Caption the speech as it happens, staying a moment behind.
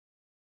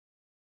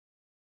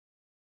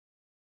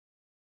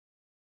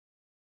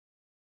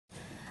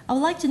I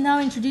would like to now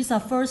introduce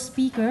our first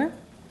speaker.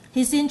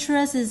 His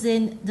interest is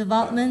in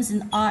developments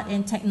in art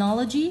and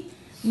technology,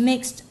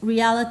 mixed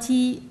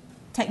reality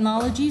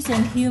technologies,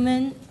 and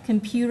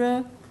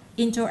human-computer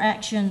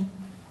interaction.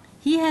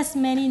 He has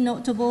many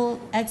notable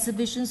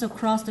exhibitions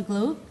across the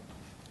globe,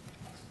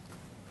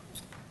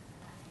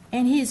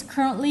 and he is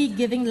currently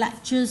giving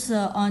lectures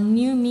on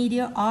new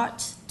media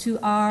art to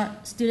our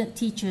student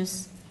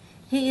teachers.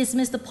 He is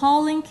Mr.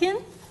 Paul Lincoln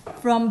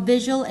from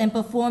Visual and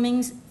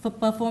Performing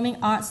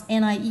Arts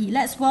NIE.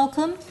 Let's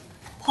welcome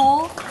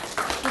Paul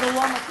with a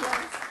warm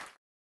applause.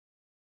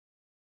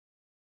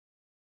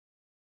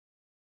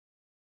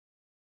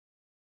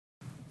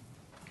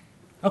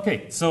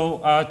 Okay, so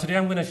today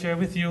I'm going to share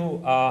with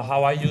you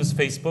how I use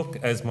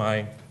Facebook as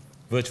my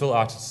virtual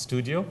art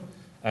studio,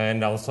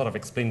 and I'll sort of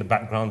explain the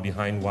background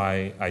behind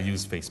why I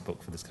use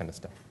Facebook for this kind of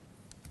stuff.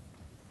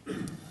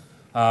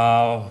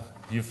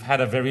 You've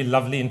had a very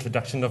lovely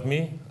introduction of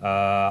me.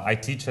 I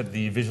teach at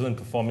the Visual and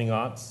Performing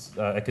Arts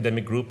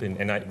academic group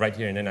right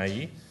here in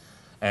NIE,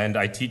 and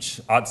I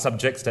teach art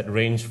subjects that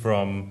range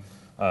from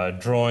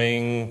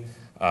drawing,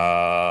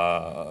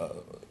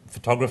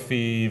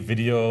 photography,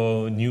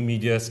 video, new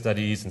media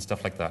studies, and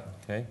stuff like that.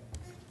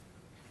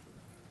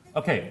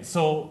 Okay,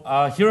 so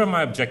here are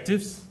my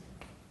objectives.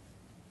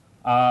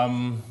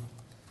 The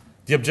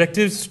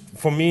objectives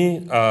for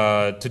me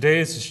today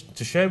is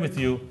to share with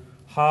you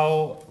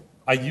how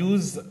I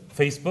use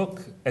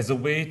Facebook as a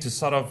way to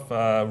sort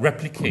of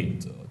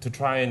replicate, to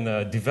try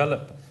and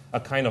develop a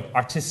kind of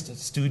artist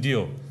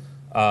studio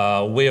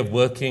way of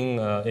working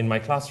in my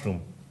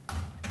classroom.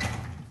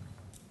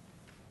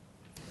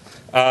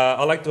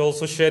 I'd like to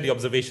also share the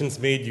observations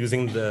made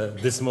using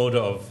this mode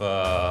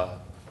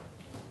of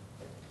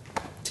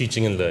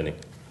teaching and learning.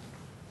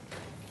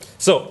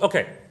 So,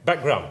 okay,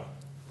 background.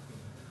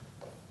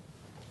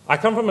 I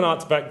come from an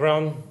arts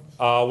background.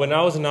 When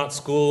I was in art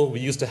school, we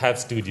used to have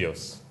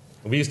studios.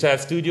 We used to have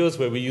studios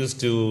where we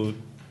used to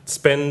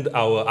spend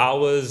our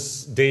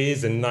hours,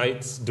 days, and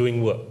nights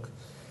doing work.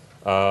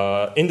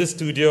 In the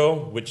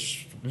studio,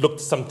 which looked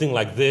something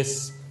like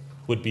this,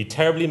 would be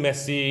terribly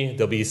messy.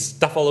 There'll be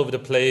stuff all over the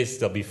place.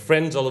 There'll be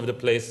friends all over the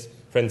place,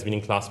 friends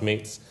meaning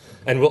classmates.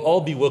 And we'll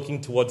all be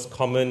working towards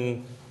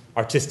common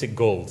artistic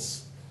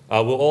goals.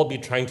 We'll all be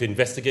trying to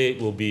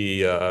investigate. We'll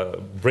be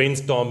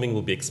brainstorming.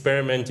 We'll be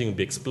experimenting. We'll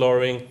be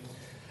exploring.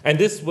 And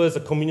this was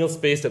a communal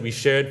space that we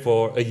shared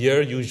for a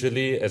year,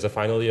 usually, as a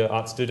final year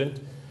art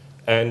student.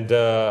 And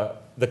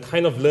the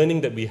kind of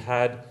learning that we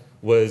had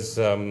was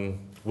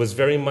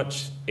very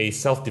much a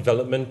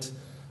self-development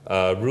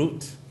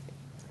route.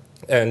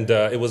 And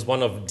it was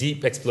one of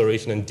deep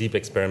exploration and deep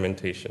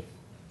experimentation.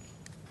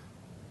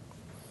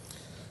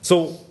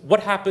 So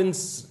what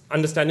happens,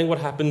 understanding what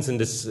happens in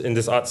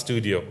this art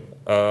studio.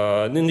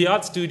 In the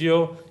art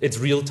studio, it's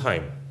real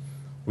time.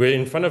 We're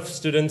in front of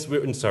students,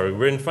 we're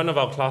in front of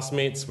our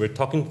classmates, we're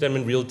talking to them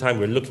in real time,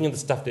 we're looking at the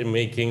stuff they're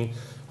making,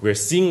 we're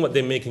seeing what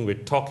they're making, we're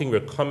talking,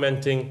 we're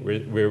commenting,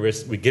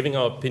 we're giving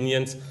our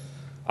opinions.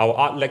 Our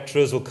art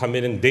lecturers will come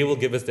in and they will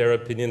give us their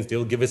opinions, they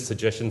will give us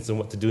suggestions on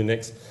what to do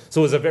next.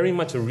 So it was very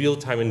much a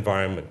real-time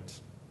environment.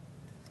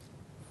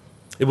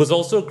 It was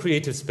also a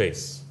creative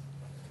space.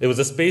 It was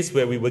a space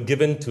where we were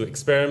given to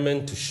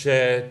experiment, to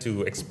share,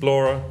 to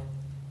explore.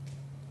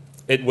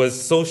 It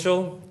was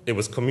social, it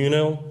was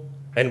communal,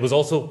 and it was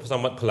also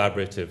somewhat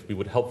collaborative. We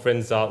would help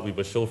friends out, we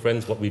would show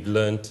friends what we've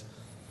learned.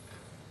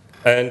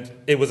 And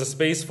it was a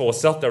space for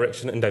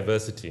self-direction and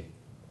diversity.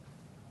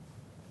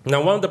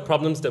 Now, one of the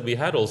problems that we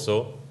had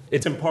also,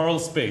 it's temporal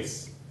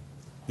space.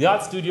 The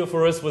art studio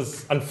for us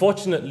was,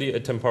 unfortunately, a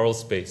temporal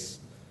space.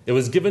 It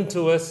was given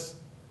to us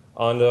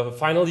on the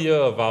final year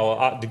of our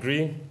art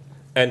degree,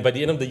 and by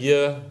the end of the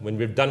year, when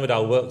we're done with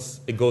our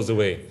works, it goes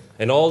away.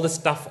 And all the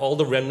stuff, all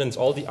the remnants,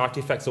 all the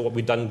artifacts of what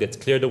we've done gets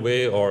cleared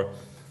away, or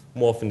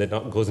more often than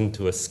not, goes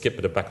into a skip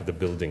at the back of the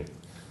building.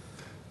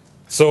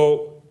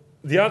 So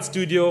the art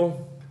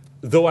studio,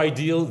 though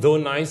ideal, though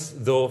nice,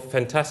 though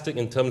fantastic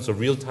in terms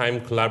of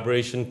real-time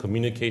collaboration,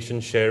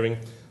 communication, sharing,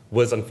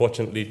 was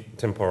unfortunately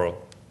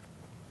temporal.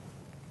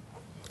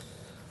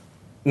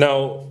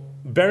 Now,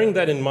 bearing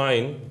that in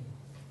mind,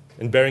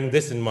 and bearing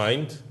this in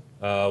mind,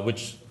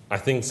 which I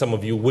think some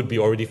of you would be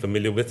already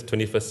familiar with,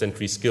 21st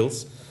century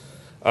skills,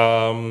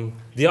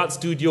 the art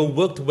studio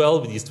worked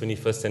well with these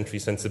 21st century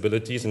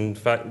sensibilities, in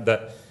fact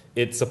that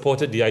it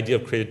supported the idea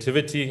of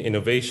creativity,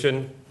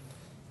 innovation,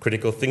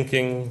 critical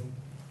thinking,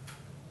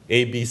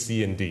 A, B,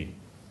 C, and D.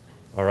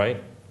 All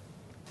right?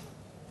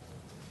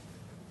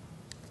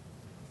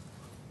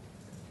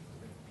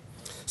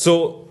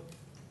 So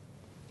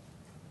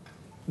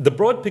the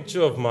broad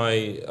picture of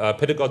my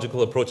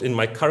pedagogical approach in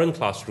my current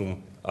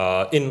classroom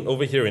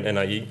over here in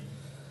NIE,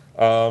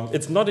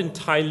 it's not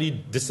entirely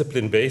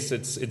discipline-based.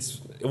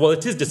 Well,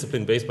 it is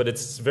discipline-based, but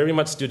it's very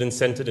much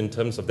student-centered in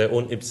terms of their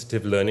own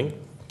initiative learning.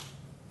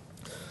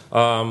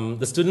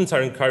 The students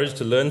are encouraged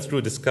to learn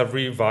through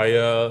discovery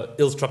via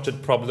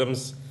ill-structured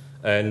problems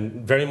and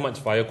very much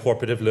via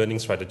cooperative learning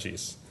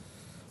strategies.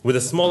 with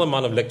a small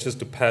amount of lectures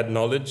to pad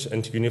knowledge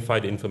and to unify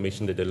the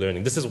information that they're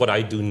learning. This is what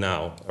I do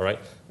now, all right?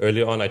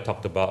 Earlier on, I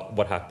talked about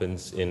what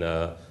happens in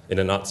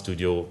an art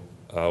studio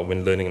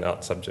when learning an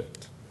art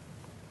subject.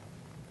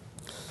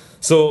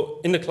 So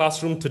in the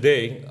classroom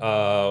today,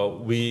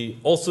 we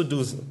also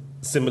do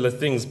similar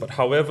things, but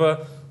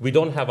however, we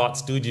don't have art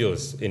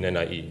studios in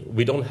NIE.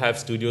 We don't have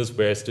studios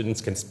where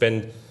students can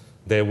spend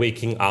their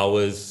waking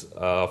hours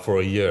for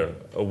a year.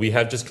 We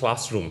have just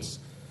classrooms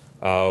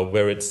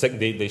where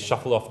they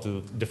shuffle off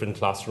to different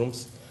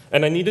classrooms.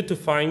 And I needed to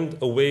find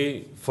a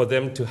way for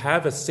them to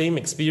have the same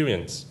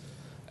experience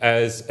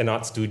as an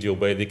art studio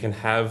where they can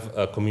have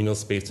a communal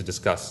space to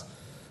discuss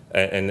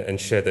and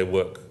share their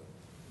work.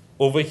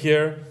 Over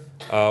here,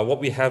 what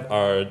we have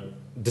are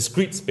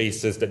discrete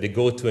spaces that they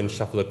go to and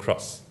shuffle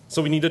across.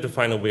 So we needed to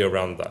find a way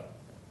around that.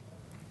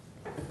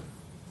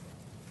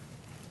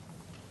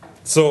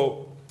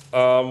 So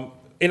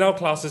in our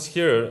classes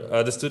here,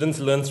 the students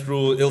learn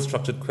through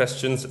ill-structured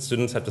questions that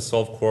students have to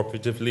solve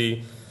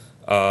cooperatively.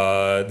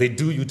 They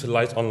do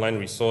utilize online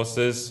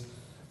resources.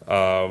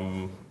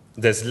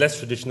 There's less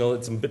traditional,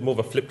 it's a bit more of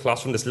a flipped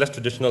classroom. There's less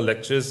traditional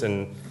lectures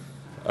and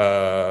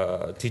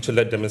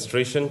teacher-led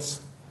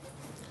demonstrations.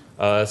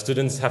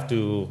 Students have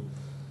to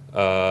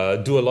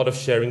do a lot of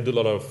sharing, do a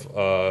lot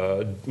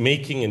of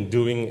making and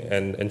doing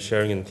and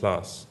sharing in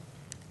class.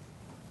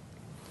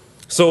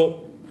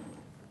 So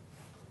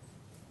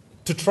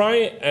to try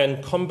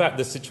and combat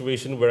the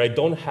situation where I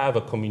don't have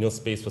a communal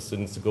space for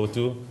students to go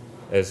to,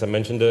 as I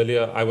mentioned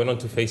earlier, I went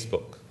onto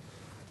Facebook.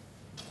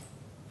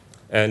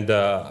 And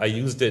I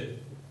used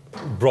it,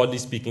 broadly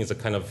speaking, as a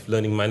kind of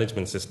learning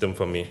management system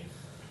for me,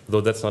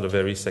 though that's not a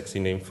very sexy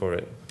name for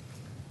it.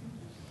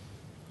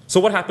 So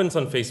what happens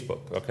on Facebook,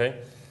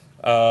 okay?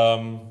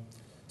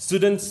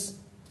 Students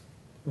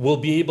will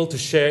be able to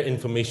share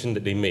information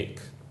that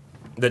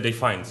they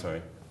find.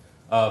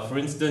 For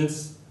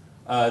instance,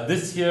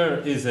 this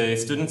here is a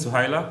student,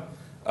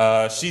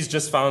 Suhaila. She's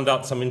just found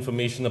out some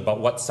information about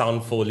what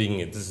sound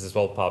foleying is. This is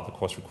all part of the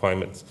course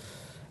requirements.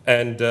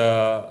 And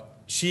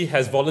she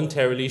has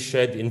voluntarily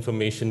shared the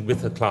information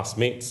with her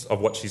classmates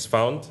of what she's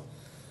found.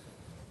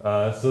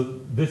 So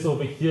this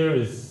over here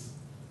is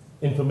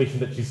information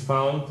that she's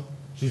found.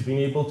 She's been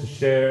able to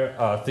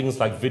share things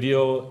like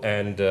video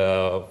and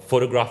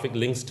photographic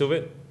links to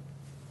it.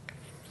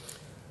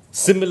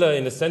 Similar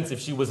in a sense,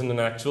 if she was in an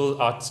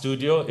actual art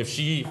studio, if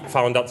she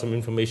found out some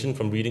information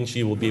from reading,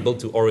 she will be able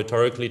to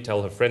oratorically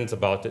tell her friends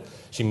about it.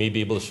 She may be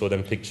able to show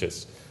them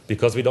pictures.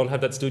 Because we don't have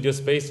that studio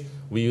space,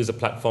 we use a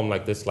platform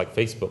like this, like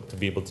Facebook, to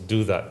be able to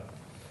do that.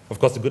 Of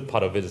course, the good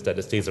part of it is that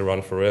it stays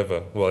around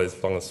forever, well, as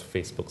long as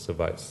Facebook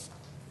survives.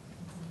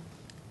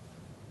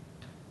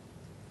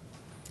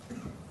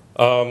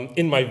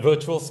 In my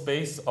virtual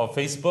space of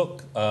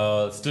Facebook,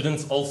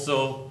 students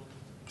also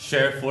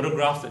share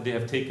photographs that they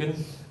have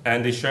taken,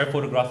 and they share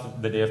photographs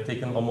that they have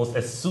taken almost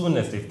as soon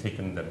as they've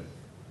taken them.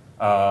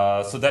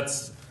 So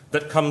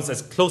that comes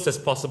as close as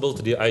possible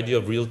to the idea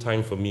of real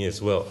time for me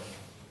as well.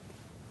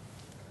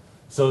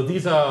 So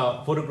these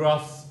are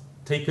photographs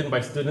taken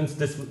by students.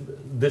 This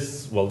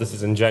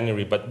is in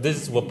January, but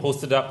these were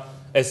posted up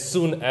as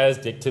soon as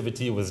the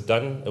activity was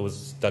done. It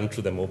was done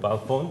through their mobile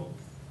phone.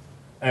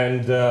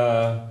 And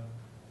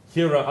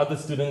here are other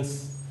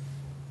students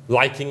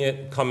liking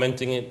it,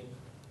 commenting it,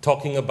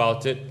 talking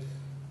about it,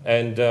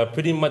 and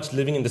pretty much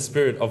living in the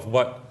spirit of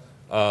what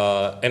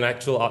an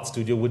actual art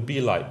studio would be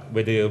like,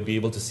 where they'll be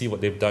able to see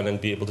what they've done and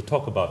be able to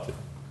talk about it.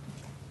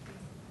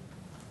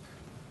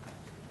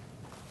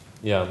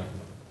 Yeah.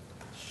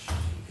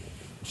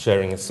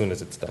 Sharing as soon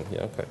as it's done.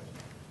 Yeah, okay.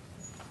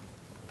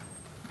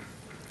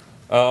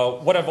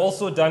 What I've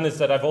also done is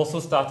that I've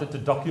also started to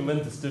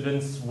document the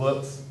students'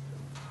 works,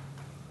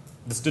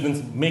 the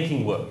students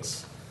making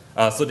works,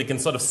 so they can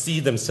sort of see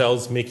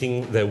themselves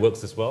making their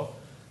works as well.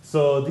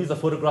 So these are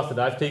photographs that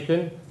I've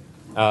taken.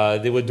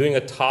 They were doing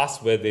a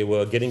task where they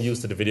were getting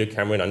used to the video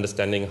camera and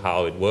understanding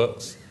how it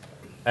works.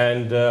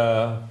 And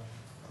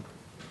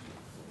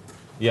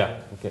yeah,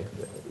 okay.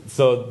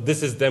 So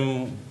this is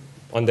them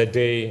on that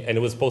day, and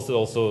it was posted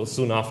also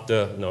soon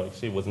after. No,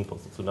 actually it wasn't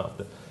posted soon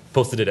after.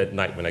 Posted it at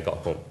night when I got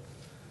home,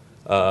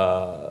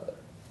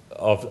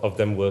 of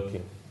them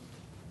working.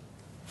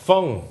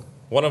 Feng,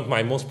 one of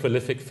my most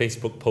prolific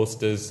Facebook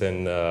posters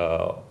and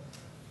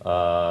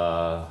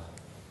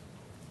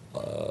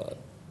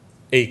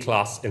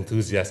A-class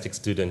enthusiastic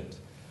student.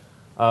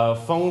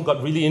 Feng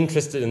got really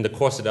interested in the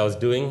course that I was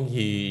doing.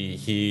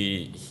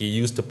 He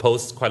used to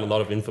post quite a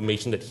lot of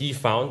information that he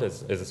found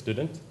as a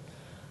student.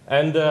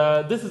 And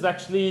this is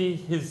actually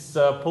his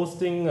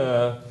posting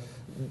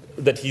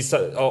that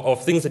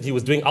of things that he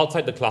was doing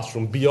outside the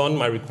classroom, beyond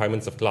my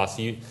requirements of class.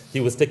 He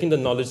was taking the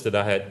knowledge that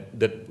I had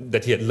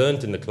that he had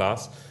learned in the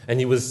class, and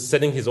he was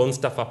setting his own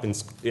stuff up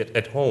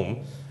at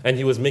home, and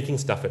he was making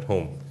stuff at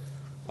home.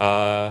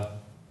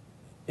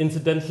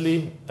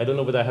 Incidentally, I don't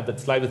know whether I have that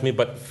slide with me,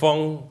 but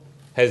Feng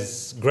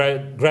has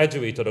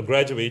graduated or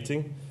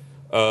graduating.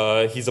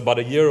 He's about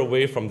a year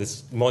away from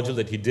this module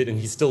that he did, and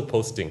he's still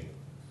posting.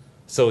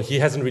 So he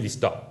hasn't really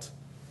stopped.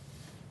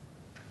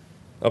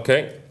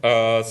 Okay,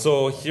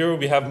 so here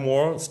we have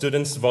more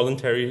students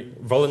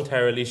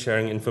voluntarily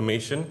sharing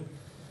information.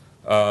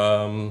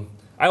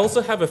 I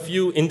also have a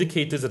few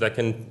indicators that I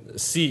can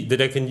see,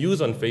 that I can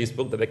use on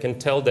Facebook, that I can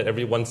tell that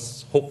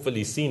everyone's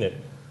hopefully seen it.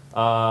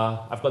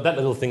 I've got that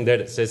little thing there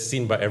that says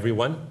seen by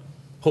everyone.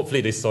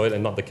 Hopefully they saw it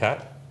and not the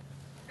cat.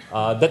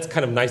 That's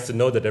kind of nice to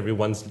know that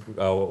everyone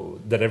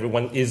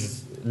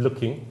is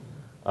looking.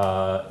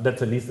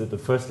 That's at least at the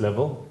first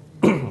level.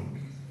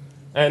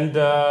 And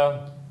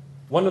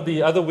one of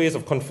the other ways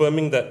of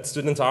confirming that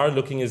students are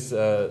looking is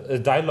a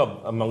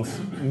dialogue amongst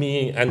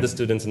me and the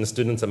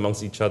students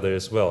amongst each other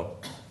as well.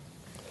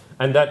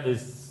 And that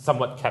is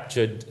somewhat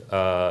captured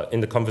in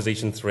the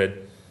conversation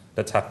thread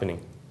that's happening.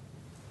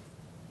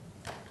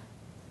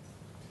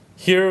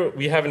 Here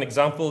we have an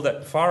example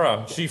that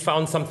Farah, she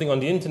found something on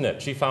the internet.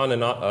 She found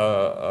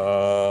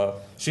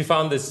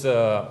this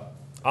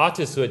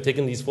artist who had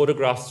taken these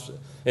photographs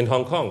in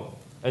Hong Kong,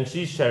 and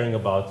she's sharing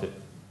about it.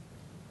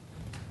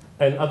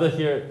 And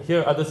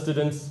here other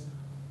students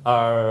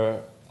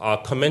are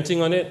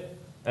commenting on it,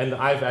 and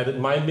I've added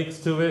my mix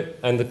to it,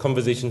 and the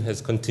conversation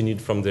has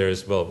continued from there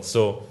as well.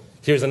 So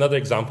here's another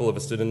example of a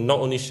student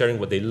not only sharing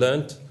what they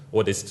learned,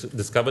 what they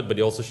discovered, but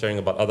they're also sharing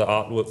about other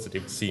artworks that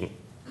they've seen.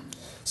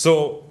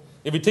 So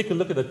if we take a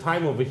look at the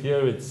time over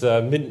here, it's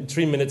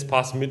 3 minutes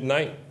past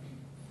midnight.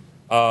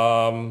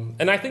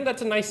 And I think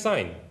that's a nice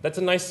sign. That's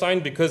a nice sign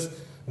because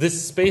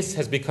this space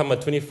has become a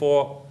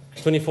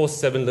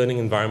 24/7 learning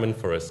environment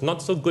for us.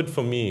 Not so good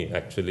for me,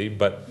 actually,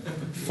 but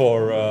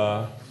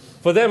for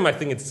them, I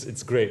think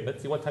it's great.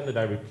 Let's see, what time did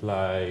I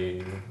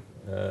reply?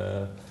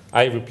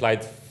 I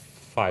replied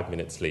 4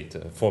 minutes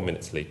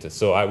later,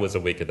 so I was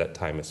awake at that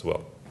time as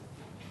well.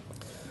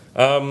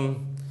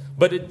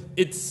 But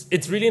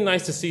it's really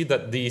nice to see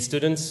that the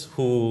students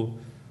who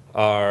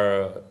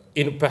are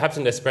perhaps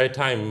in their spare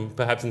time,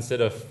 perhaps instead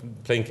of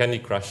playing Candy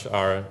Crush,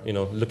 are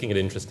looking at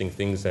interesting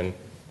things and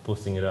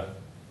posting it up.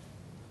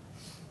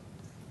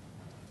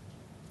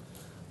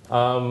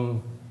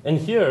 And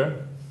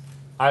here,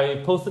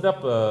 I posted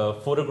up a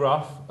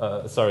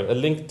a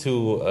link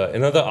to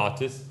another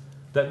artist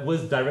that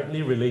was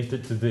directly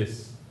related to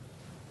this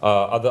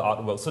other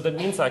artwork. So that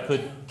means I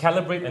could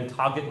calibrate and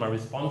target my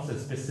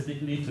responses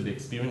specifically to the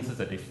experiences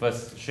that they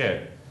first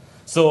shared.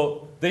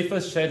 So they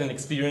first shared an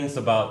experience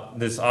about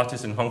this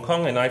artist in Hong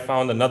Kong, and I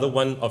found another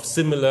one of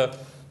similar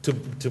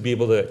to be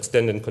able to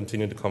extend and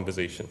continue the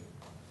conversation.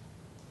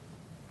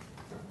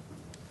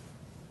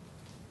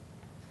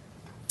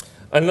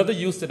 Another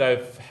use that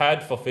I've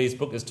had for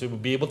Facebook is to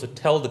be able to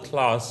tell the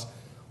class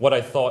what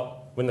I thought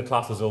when the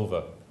class was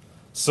over.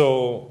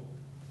 So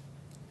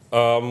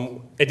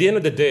at the end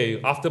of the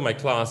day, after my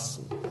class,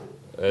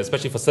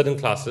 especially for certain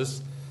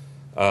classes,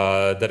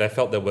 that I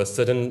felt there were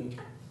certain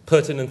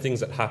pertinent things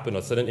that happened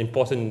or certain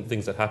important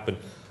things that happened,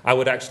 I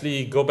would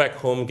actually go back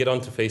home, get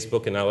onto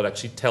Facebook, and I would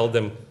actually tell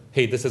them,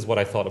 hey, this is what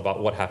I thought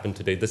about what happened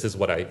today. This is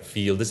what I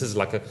feel. This is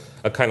like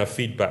a kind of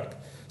feedback.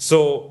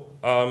 So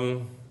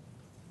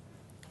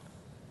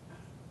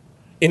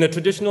in a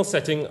traditional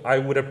setting, I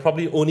would have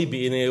probably only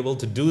been able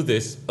to do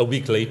this a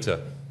week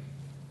later.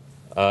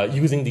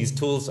 Using these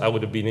tools, I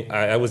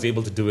was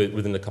able to do it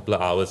within a couple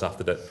of hours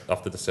after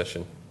the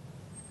session.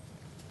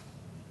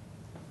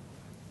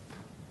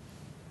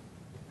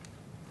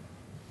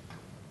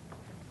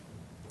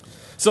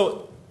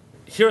 So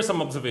here are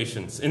some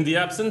observations. In the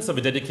absence of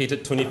a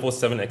dedicated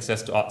 24/7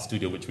 access to Art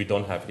Studio, which we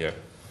don't have here,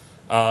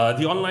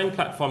 the online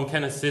platform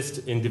can assist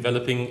in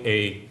developing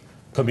a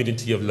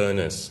community of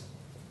learners.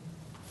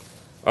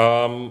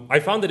 I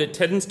found that it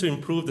tends to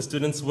improve the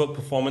students' work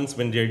performance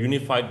when they're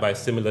unified by a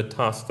similar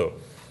task, though.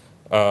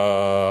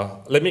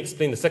 Let me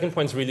explain. The second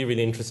point is really,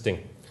 really interesting.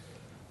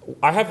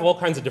 I have all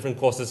kinds of different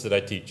courses that I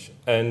teach.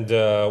 And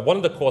one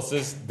of the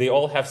courses, they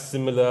all have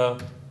similar,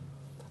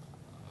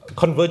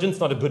 convergence,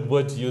 not a good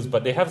word to use,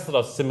 but they have sort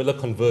of similar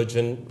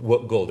convergent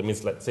work goal. That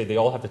means, let's say, they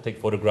all have to take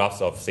photographs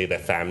of, say, their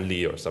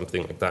family or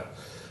something like that.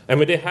 And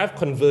when they have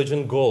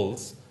convergent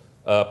goals,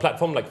 a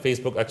platform like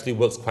Facebook actually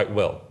works quite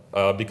well.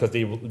 Because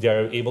they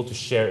are able to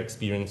share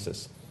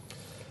experiences.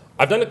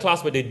 I've done a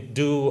class where they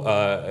do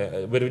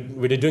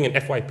where they're doing an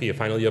FYP, a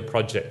final year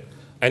project,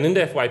 and in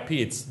the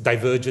FYP it's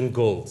divergent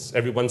goals.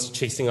 Everyone's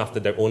chasing after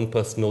their own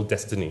personal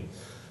destiny,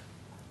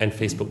 and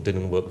Facebook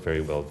didn't work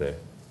very well there.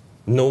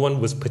 No one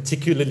was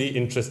particularly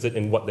interested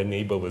in what their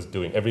neighbor was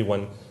doing.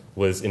 Everyone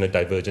was in a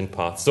divergent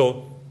path.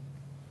 So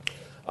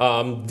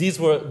this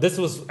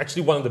was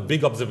actually one of the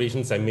big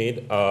observations I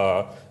made.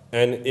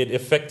 And it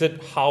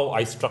affected how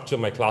I structure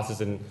my classes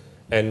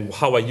and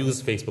how I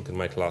use Facebook in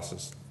my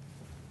classes.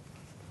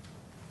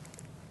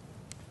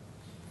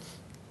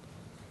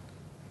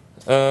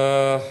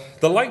 The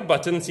like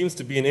button seems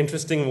to be an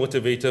interesting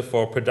motivator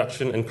for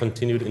production and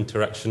continued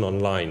interaction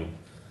online.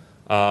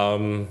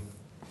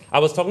 I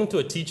was talking to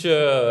a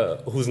teacher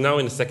who's now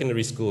in a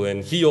secondary school,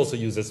 and he also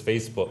uses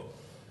Facebook.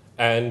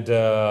 And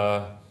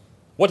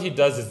what he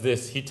does is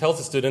this. He tells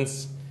the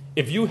students,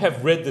 if you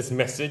have read this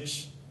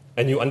message,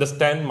 and you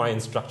understand my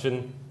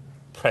instruction,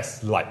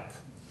 press like.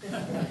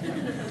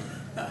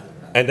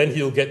 And then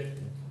he'll get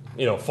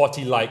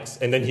 40 likes,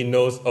 and then he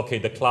knows, okay,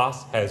 the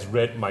class has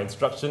read my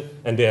instruction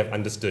and they have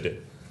understood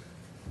it.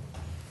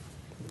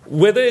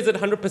 Whether it's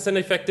 100%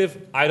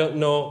 effective, I don't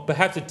know.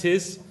 Perhaps it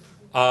is.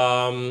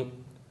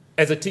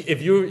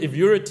 If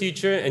you're a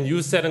teacher and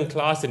you sit in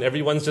class and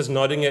everyone's just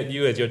nodding at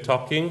you as you're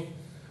talking,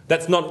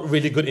 that's not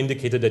really a good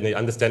indicator that they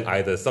understand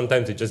either.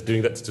 Sometimes they're just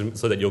doing that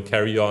so that you'll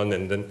carry on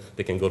and then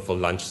they can go for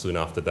lunch soon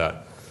after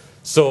that.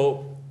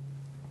 So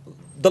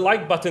the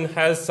like button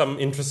has some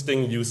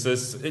interesting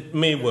uses. It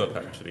may work,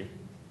 actually.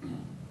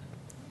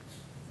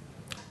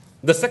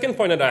 The second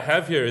point that I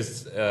have here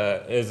is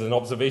an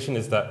observation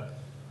is that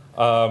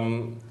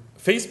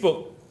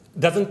Facebook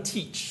doesn't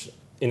teach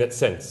in that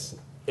sense.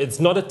 It's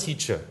not a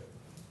teacher.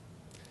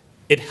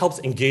 It helps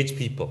engage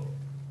people.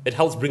 It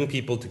helps bring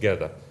people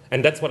together.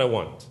 And that's what I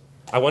want.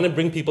 I want to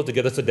bring people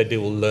together so that they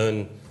will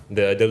learn,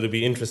 they will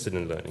be interested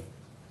in learning.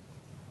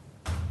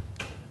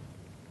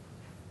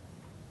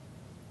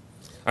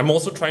 I'm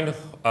also trying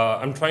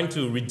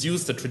to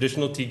reduce the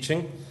traditional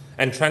teaching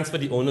and transfer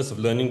the onus of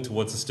learning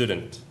towards the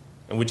student,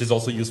 and which is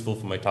also useful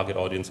for my target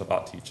audience of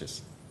art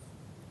teachers.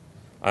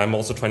 I'm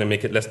also trying to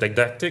make it less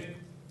didactic,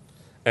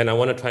 and I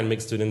want to try and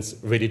make students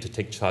ready to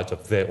take charge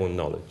of their own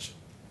knowledge.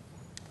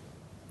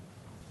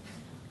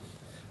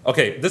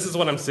 Okay, this is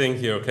what I'm saying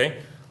here,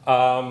 okay?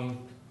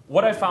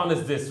 What I found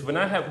is this.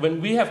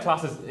 When we have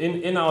classes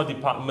in our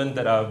department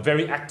that are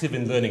very active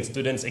in learning,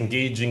 students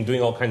engaging,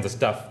 doing all kinds of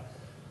stuff,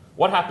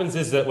 what happens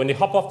is that when they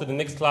hop off to the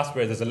next class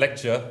where there's a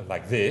lecture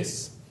like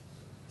this,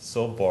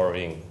 so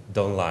boring,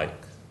 don't like,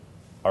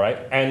 all right?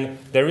 And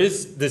there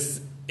is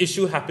this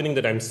issue happening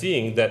that I'm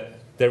seeing, that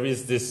there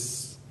is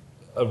this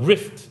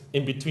rift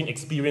in between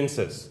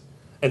experiences.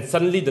 And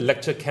suddenly the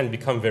lecture can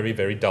become very,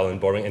 very dull and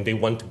boring, and they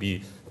want to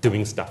be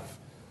doing stuff.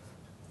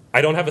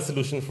 I don't have a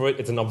solution for it.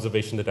 It's an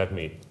observation that I've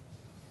made.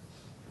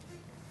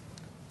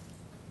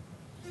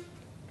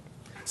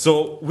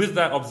 So with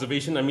that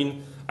observation,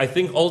 I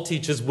think all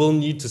teachers will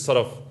need to sort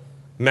of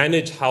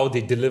manage how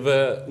they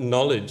deliver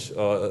knowledge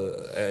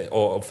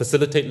or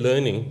facilitate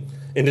learning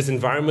in this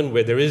environment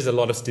where there is a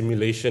lot of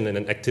stimulation and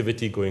an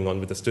activity going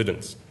on with the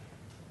students.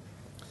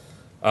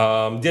 The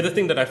other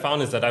thing that I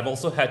found is that I've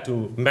also had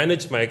to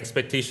manage my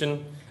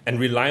expectation and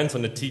reliance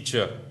on the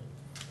teacher.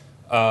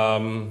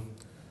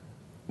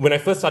 When I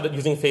first started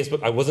using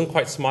Facebook, I wasn't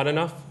quite smart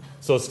enough.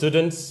 So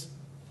students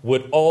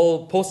would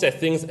all post their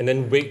things and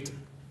then wait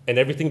and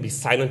everything be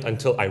silent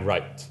until I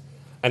write.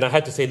 And I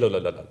had to say,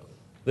 no.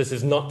 This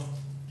is not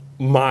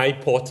my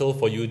portal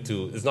for you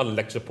to, it's not a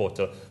lecture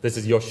portal. This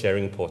is your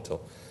sharing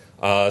portal.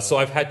 So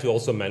I've had to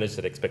also manage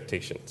that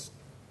expectations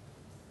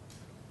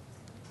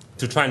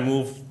to try and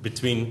move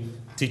between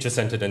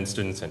teacher-centered and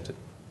student-centered.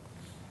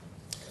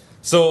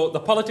 So the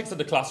politics of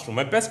the classroom.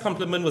 My best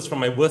compliment was from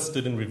my worst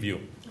student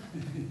review.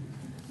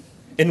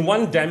 In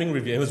one damning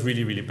review, it was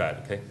really, really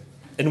bad, okay?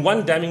 In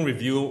one damning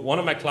review, one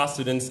of my class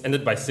students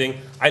ended by saying,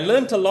 I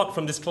learned a lot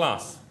from this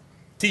class.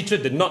 Teacher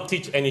did not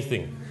teach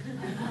anything.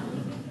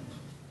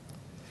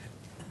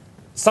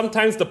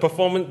 Sometimes the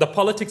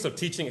politics of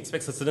teaching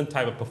expects a certain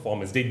type of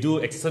performance.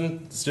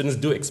 Students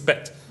do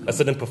expect a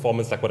certain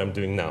performance like what I'm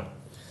doing now.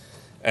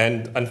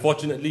 And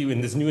unfortunately, in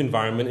this new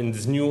environment, in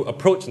this new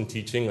approach in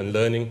teaching and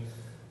learning,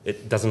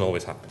 it doesn't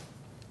always happen.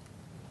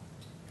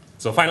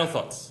 So final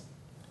thoughts.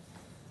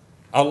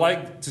 I'd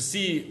like to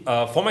see,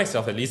 for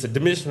myself at least, a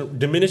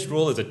diminished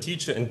role as a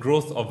teacher and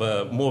growth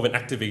of more of an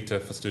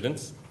activator for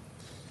students,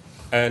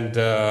 and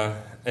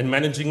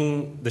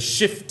managing the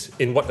shift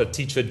in what a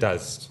teacher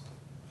does,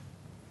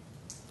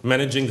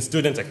 managing the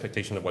student's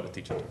expectation of what a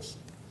teacher does.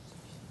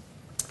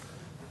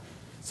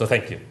 So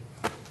thank you.